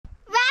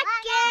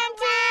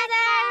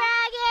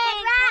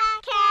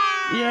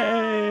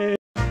Yay!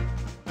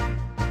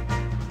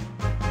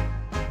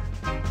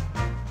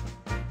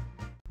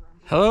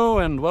 Hello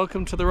and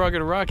welcome to the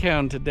Rugged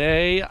Rockhound.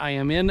 Today I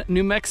am in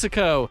New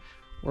Mexico.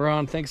 We're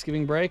on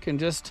Thanksgiving break and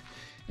just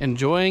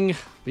enjoying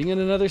being in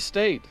another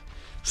state.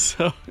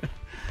 So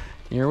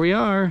here we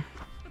are.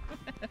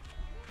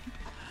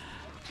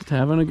 Just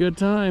having a good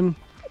time.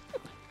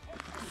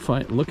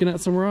 Looking at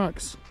some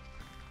rocks.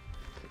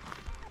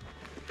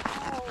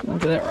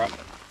 Look at that rock.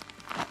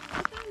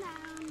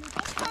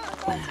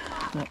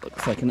 That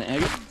looks like an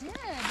agate.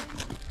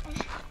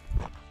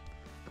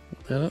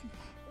 Look that up.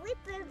 We're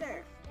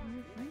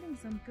finding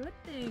some good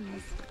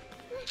things.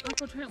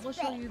 Uncle Trent will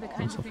show you the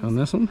kinds of things found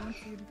this one. he wants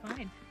you to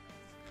find.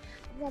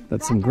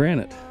 That's some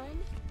granite.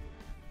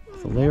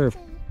 With a layer of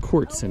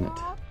quartz in it.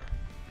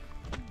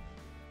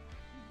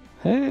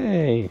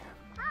 Hey!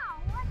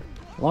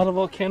 A lot of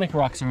volcanic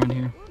rocks around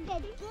here.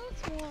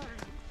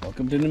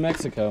 Welcome to New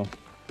Mexico.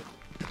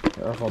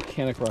 There are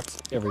volcanic rocks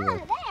everywhere.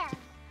 Oh,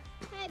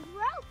 there! I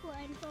broke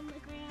one from the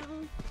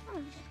ground.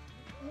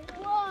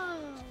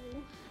 Whoa!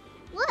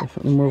 Look!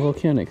 Definitely more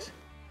volcanics.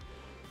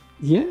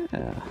 Yeah,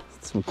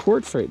 some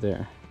quartz right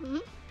there.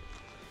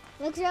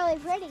 Looks really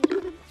pretty.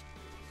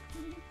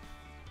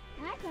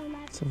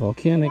 It's a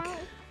volcanic.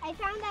 I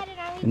found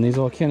that In these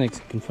volcanics,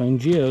 you can find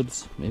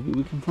geodes. Maybe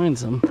we can find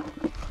some.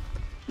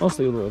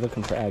 Mostly we're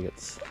looking for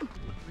agates.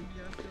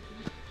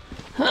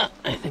 Huh,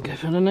 I think I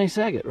found a nice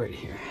agate right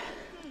here.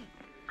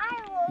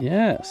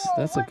 Yes,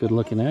 that's a good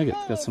looking agate.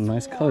 It's got some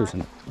nice colors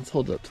in it. Let's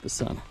hold it up to the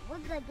sun.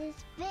 Look at this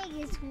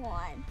biggest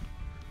one.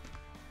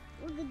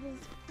 Look at this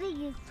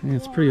biggest one. Yeah,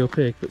 it's pretty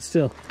opaque, but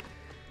still,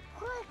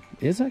 Look,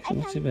 it's actually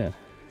not too bad.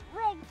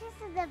 look, this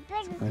is the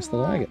biggest Nice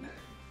little one. agate.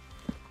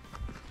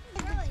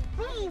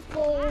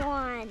 Beautiful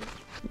one.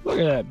 Look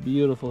at that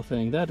beautiful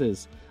thing. That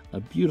is a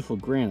beautiful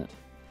granite.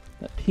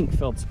 That pink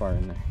feldspar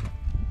in there.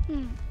 What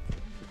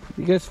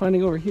are you guys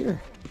finding over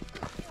here?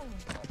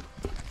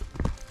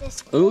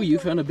 Oh, you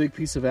found a big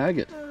piece of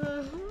agate.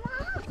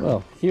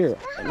 Well, here,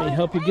 let me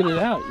help you get it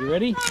out. You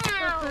ready?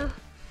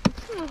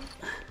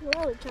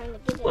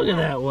 Look at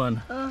that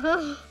one.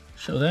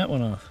 Show that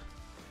one off.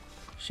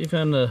 She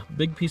found a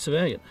big piece of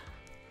agate.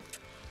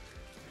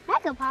 I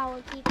could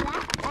probably keep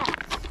that.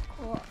 That's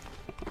cool.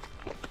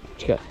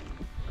 What you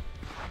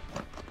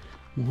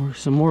got?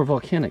 Some more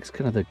volcanics,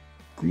 kind of the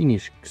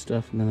greenish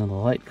stuff, and then the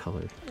light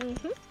color. That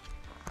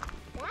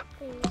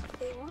thing is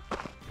cool.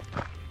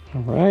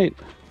 All right,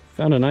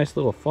 found a nice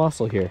little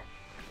fossil here.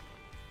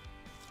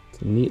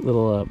 It's a neat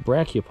little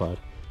brachiopods.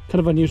 Kind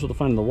of unusual to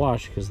find in the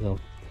wash because they'll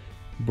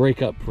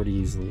break up pretty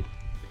easily.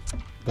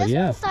 But This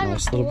yeah, one's kinda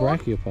nice little cool.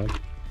 brachiopods.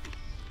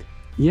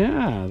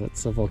 Yeah,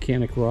 that's a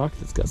volcanic rock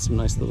that's got some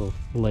nice little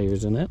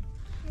layers in it.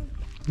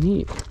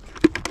 Neat.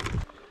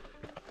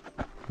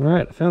 All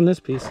right, I found this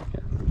piece. Yeah.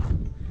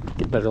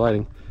 Get better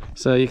lighting.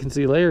 So you can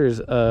see layers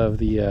of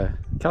the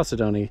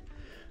chalcedony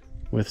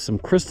with some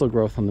crystal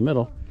growth on the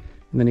middle.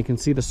 And then you can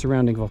see the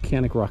surrounding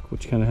volcanic rock,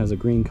 which kind of has a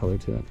green color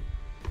to it.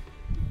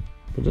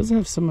 But it does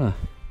have some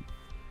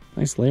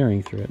nice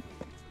layering through it.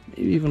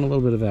 Maybe even a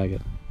little bit of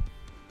agate.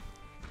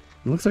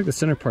 It looks like the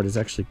center part is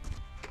actually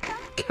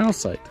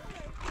calcite.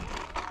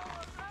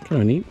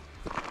 Kind of neat.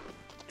 What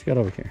you got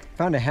over here?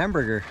 Found a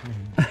hamburger.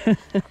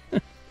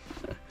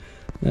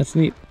 That's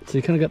neat. So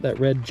you kind of got that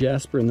red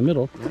jasper in the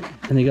middle,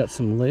 and you got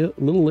some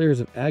little layers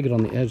of agate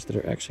on the edge that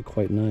are actually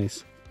quite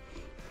nice.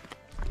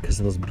 Because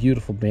of those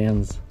beautiful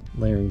bands,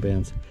 layering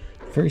bands.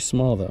 Very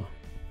small though.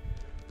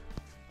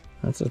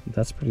 That's a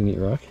pretty neat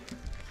rock.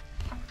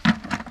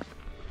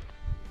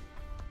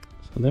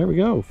 So there we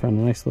go. Found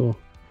a nice little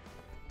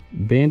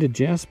banded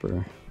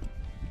jasper.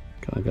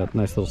 Kind of got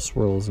nice little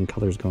swirls and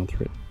colors going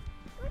through it.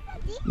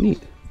 Neat.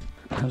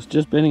 I was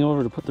just bending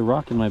over to put the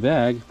rock in my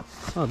bag.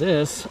 Saw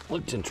this.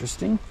 Looked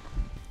interesting.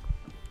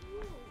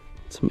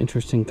 Some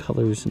interesting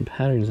colors and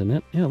patterns in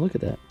it. Yeah, look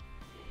at that.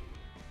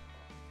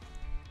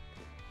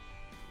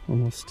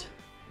 Almost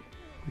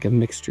like a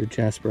mixture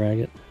jasper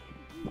agate.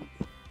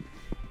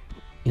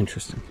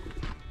 Interesting.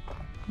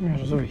 I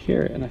was over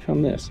here and I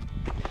found this.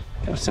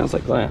 Kind of sounds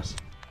like glass.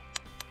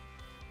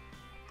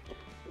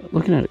 But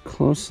looking at it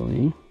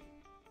closely,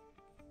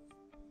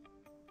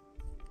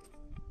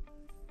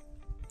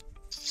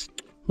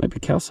 might be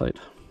calcite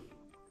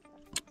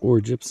or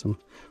gypsum.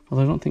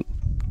 Although I don't think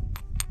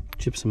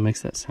gypsum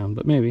makes that sound,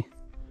 but maybe.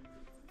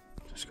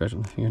 Just scratching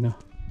my finger now.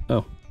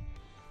 Oh.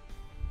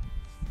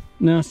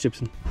 No, it's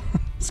gypsum.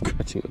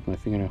 Scratching it with my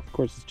fingernail. Of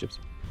course it's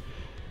gypsum.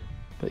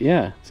 But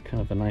yeah, it's kind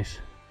of a nice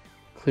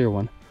clear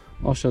one.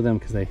 I'll show them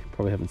because they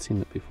probably haven't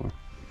seen it before.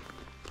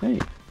 Hey.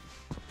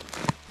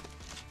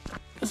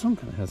 This one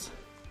kind of has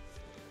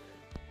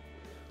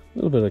a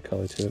little bit of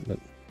color to it,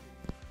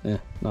 but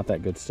not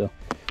that good still.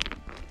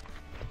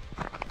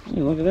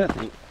 Hey, look at that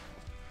thing.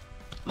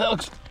 That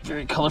looks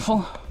very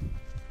colorful.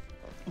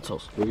 It's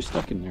also very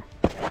stuck in there.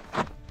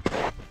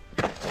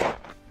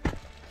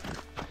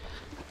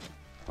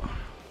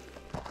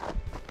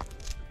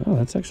 Oh,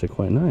 that's actually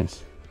quite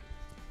nice.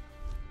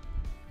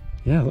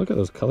 Yeah, look at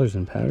those colors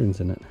and patterns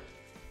in it.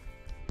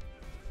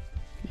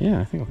 Yeah,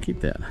 I think I'll keep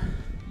that.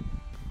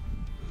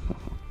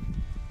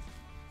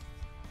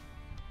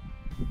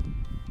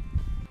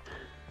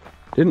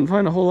 Didn't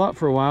find a whole lot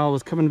for a while.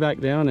 Was coming back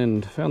down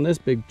and found this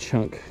big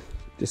chunk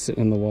just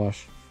sitting in the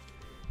wash.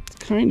 It's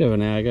kind of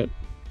an agate,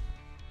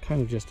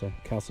 kind of just a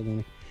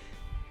chalcedony.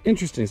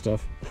 Interesting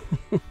stuff.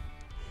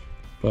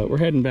 But we're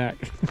heading back.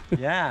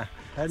 Yeah.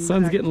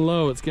 Sun's getting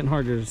low. It's getting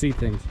harder to see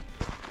things.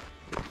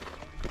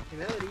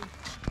 Humility.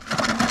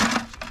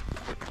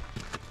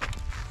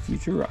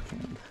 Future rock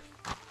hand.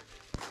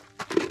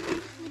 What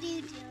are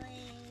you doing?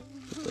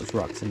 Put those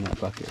rocks in that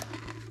bucket.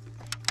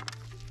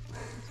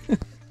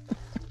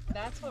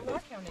 That's what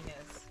rock hounding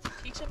is.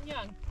 Teach them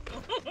young.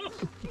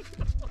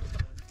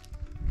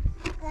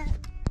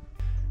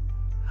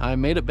 I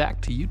made it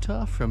back to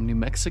Utah from New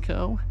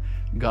Mexico.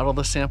 Got all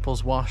the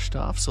samples washed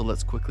off, so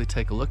let's quickly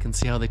take a look and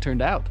see how they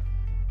turned out.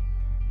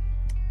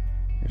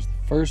 Here's the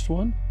first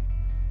one.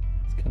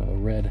 It's kind of a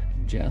red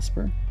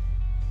jasper.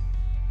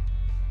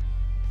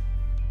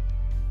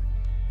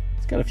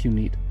 It's got a few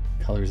neat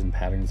colors and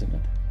patterns in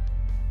it.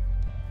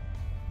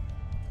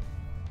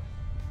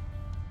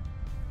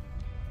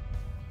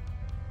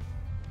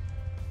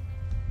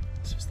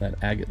 This was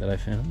that agate that I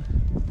found.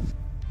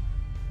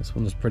 This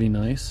one was pretty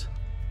nice.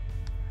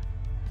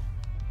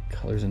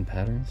 Colors and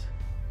patterns.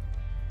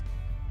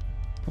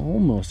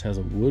 Almost has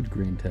a wood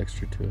green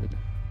texture to it.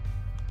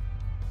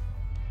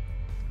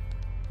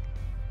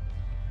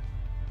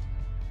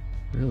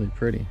 Really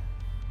pretty.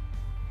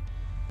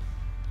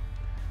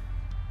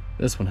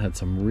 This one had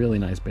some really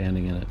nice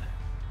banding in it.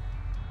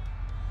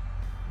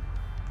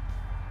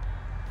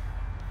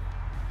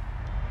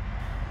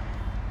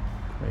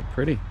 Quite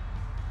pretty.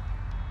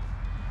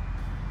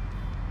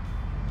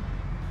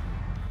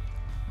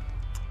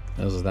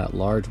 That was that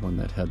large one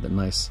that had the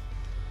nice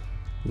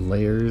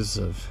layers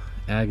of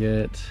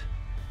agate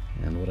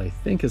and what I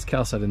think is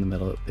calcite in the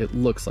middle. It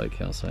looks like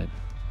calcite.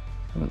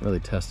 I haven't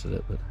really tested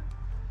it, but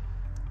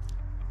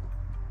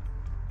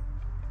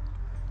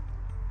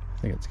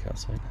I think it's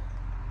calcite.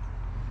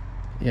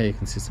 Yeah, you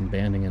can see some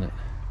banding in it.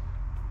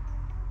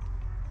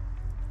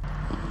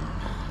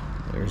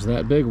 There's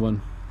that big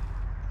one.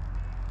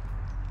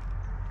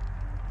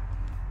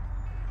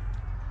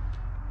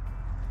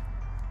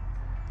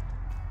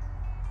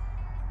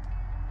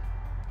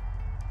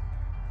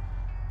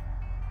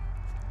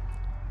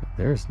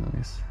 There's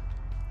nice.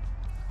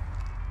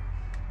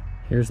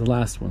 Here's the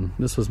last one.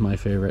 This was my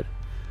favorite.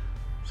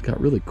 It's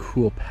got really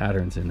cool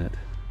patterns in it.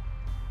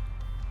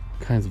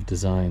 All kinds of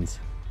designs.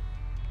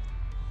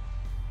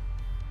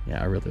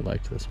 Yeah, I really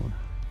liked this one.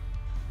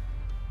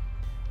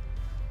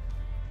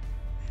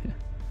 Yeah.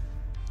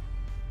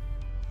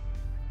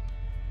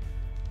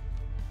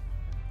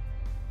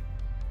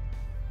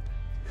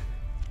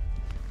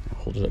 I'll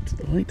hold it up to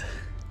the light.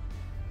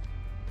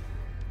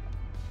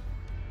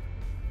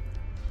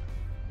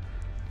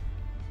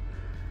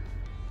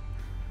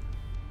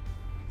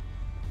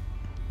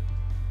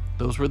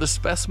 Those were the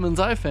specimens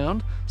I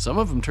found. Some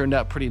of them turned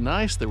out pretty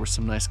nice. There were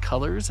some nice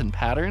colors and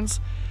patterns,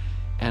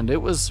 and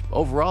it was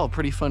overall a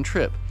pretty fun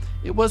trip.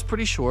 It was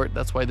pretty short,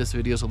 that's why this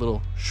video is a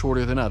little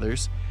shorter than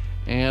others.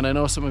 And I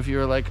know some of you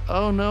are like,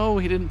 oh no,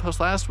 he didn't post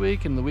last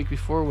week and the week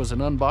before was an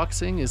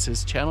unboxing. Is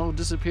his channel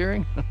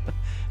disappearing?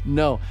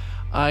 No,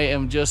 I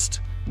am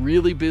just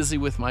really busy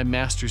with my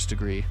master's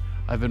degree.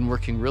 I've been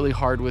working really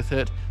hard with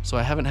it, so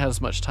I haven't had as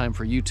much time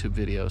for YouTube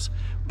videos.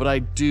 But I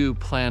do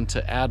plan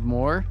to add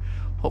more,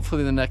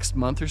 hopefully in the next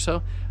month or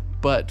so.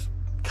 But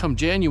come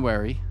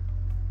January,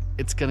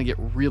 it's gonna get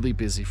really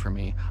busy for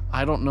me.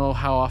 I don't know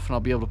how often I'll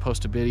be able to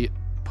post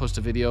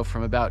a video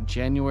from about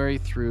January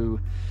through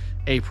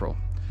April.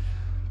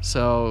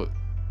 So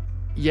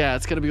yeah,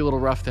 it's gonna be a little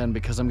rough then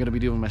because I'm gonna be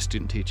doing my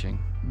student teaching.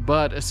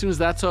 But as soon as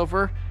that's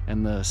over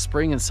and the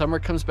spring and summer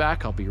comes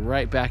back, I'll be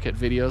right back at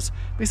videos.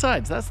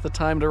 Besides, that's the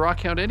time to rock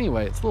hound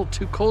anyway. It's a little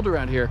too cold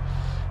around here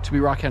to be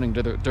rock hounding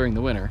during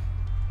the winter.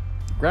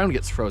 Ground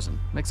gets frozen,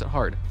 makes it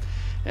hard.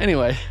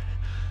 Anyway,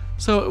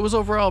 so it was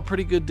overall a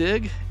pretty good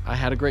dig. I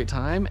had a great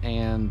time,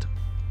 and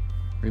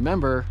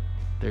remember,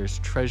 there's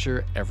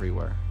treasure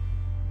everywhere.